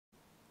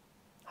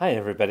Hi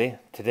everybody.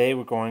 Today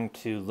we're going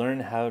to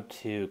learn how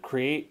to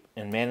create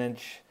and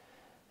manage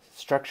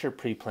structure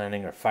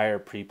pre-planning or fire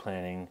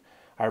pre-planning,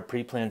 our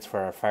pre-plans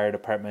for our fire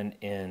department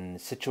in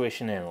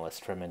Situation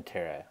Analyst from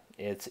Intera.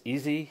 It's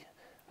easy.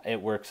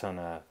 It works on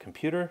a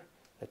computer,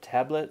 a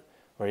tablet,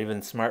 or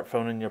even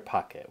smartphone in your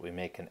pocket. We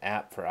make an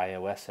app for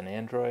iOS and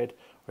Android,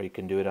 or you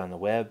can do it on the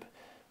web.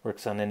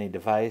 Works on any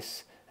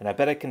device, and I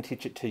bet I can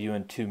teach it to you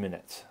in 2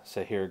 minutes.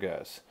 So here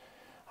goes.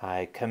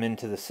 I come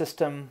into the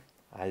system,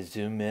 I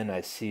zoom in, I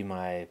see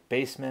my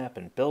base map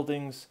and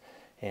buildings,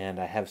 and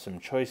I have some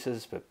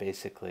choices, but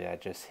basically I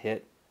just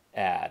hit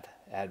add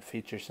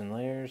features and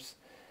layers,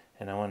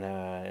 and I want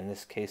to, in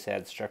this case,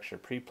 add structure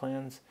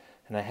pre-plans,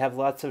 and I have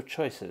lots of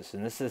choices,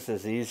 and this is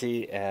as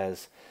easy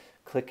as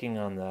clicking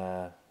on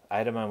the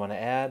item I want to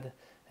add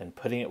and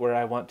putting it where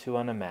I want to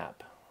on a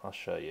map. I'll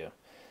show you.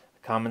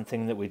 A common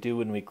thing that we do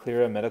when we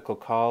clear a medical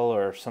call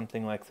or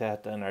something like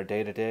that in our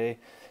day-to-day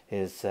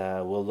is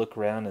we'll look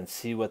around and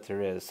see what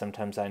there is.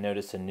 Sometimes I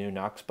notice a new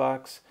Knox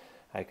box.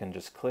 I can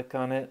just click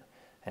on it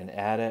and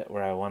add it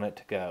where I want it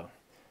to go.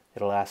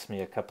 It'll ask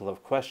me a couple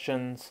of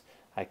questions.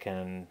 I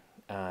can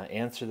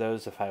answer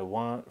those if I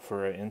want.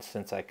 For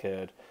instance, I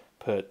could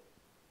put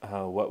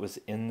what was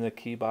in the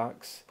key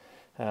box,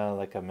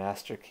 like a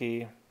master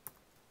key,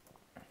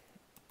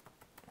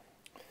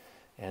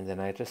 and then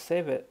I just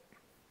save it.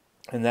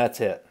 And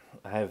that's it.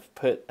 I've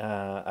put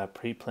a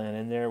pre-plan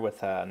in there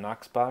with a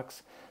Knox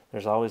box.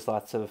 There's always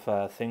lots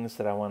of things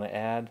that I want to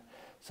add.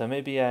 So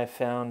maybe I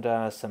found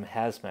some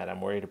hazmat.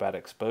 I'm worried about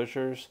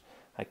exposures.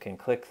 I can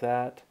click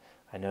that.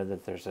 I know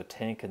that there's a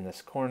tank in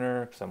this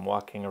corner because I'm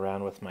walking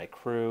around with my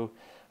crew.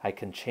 I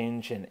can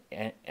change and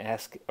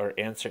ask or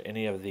answer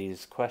any of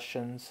these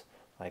questions,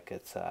 like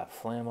it's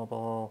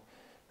flammable,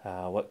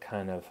 what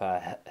kind of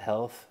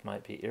health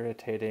might be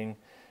irritating,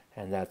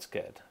 and that's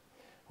good.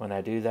 When I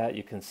do that,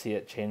 you can see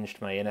it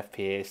changed my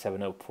NFPA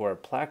 704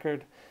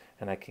 placard,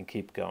 and I can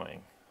keep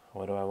going.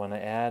 What do I want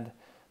to add?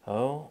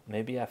 Oh,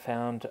 maybe I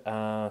found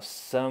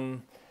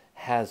some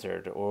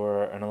hazard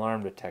or an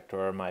alarm detector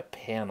or my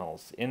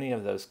panels, any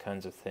of those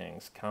kinds of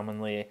things.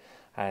 Commonly,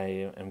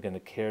 I am going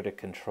to care to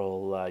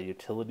control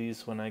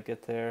utilities when I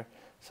get there,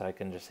 so I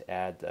can just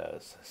add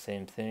those.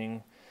 Same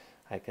thing.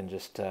 I can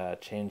just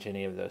change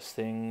any of those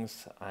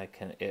things.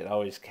 It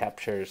always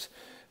captures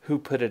who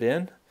put it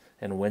in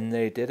and when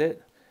they did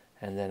it,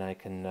 and then I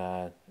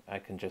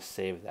can just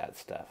save that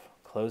stuff.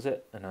 Close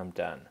it, and I'm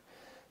done.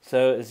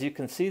 So as you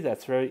can see,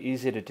 that's very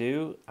easy to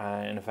do,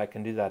 and if I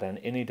can do that on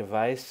any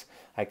device,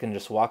 I can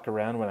just walk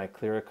around when I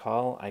clear a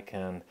call. I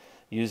can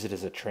use it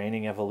as a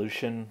training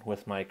evolution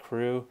with my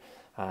crew.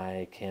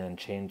 I can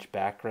change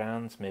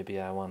backgrounds.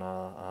 Maybe I want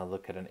to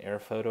look at an air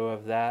photo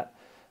of that.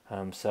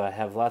 So I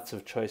have lots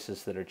of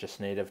choices that are just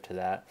native to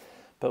that.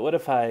 But what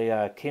if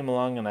I came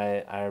along and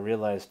I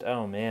realized,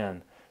 oh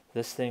man,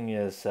 this thing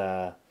is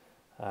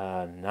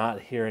not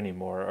here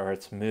anymore, or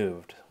it's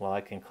moved? Well, I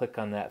can click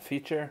on that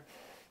feature.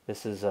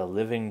 This is a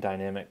living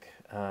dynamic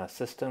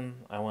system.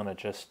 I want to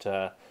just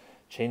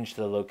change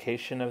the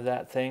location of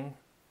that thing,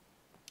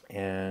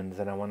 and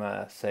then I want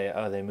to say,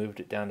 oh, they moved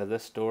it down to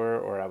this door,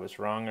 or I was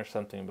wrong or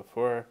something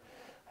before.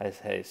 I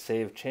say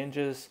save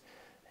changes,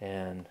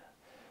 and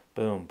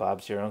boom,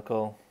 Bob's your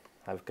uncle.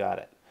 I've got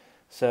it.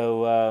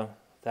 So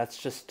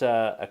that's just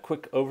a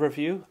quick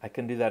overview. I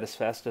can do that as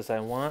fast as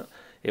I want.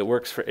 It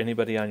works for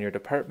anybody on your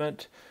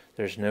department.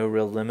 There's no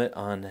real limit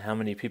on how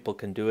many people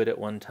can do it at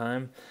one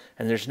time.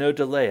 And there's no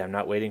delay. I'm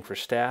not waiting for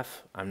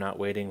staff. I'm not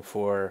waiting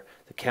for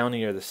the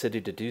county or the city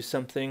to do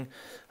something,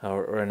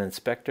 or an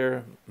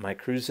inspector. My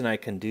crews and I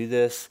can do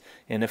this.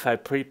 And if I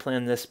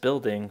pre-plan this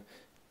building,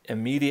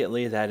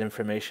 immediately that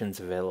information's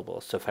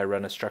available. So if I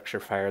run a structure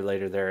fire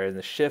later there in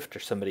the shift, or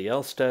somebody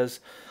else does,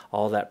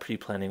 all that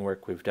pre-planning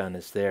work we've done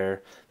is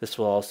there. This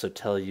will also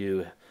tell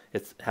you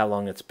how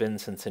long it's been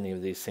since any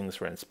of these things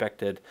were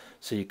inspected,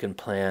 so you can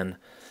plan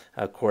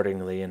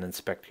accordingly and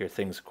inspect your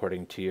things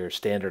according to your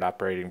standard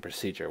operating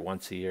procedure,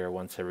 once a year,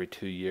 once every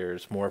 2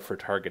 years, more for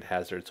target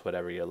hazards,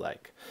 whatever you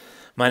like.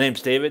 My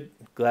name's David.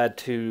 Glad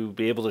to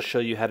be able to show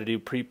you how to do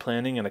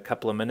pre-planning in a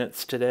couple of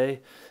minutes today.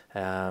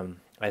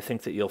 I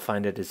think that you'll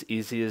find it as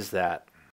easy as that.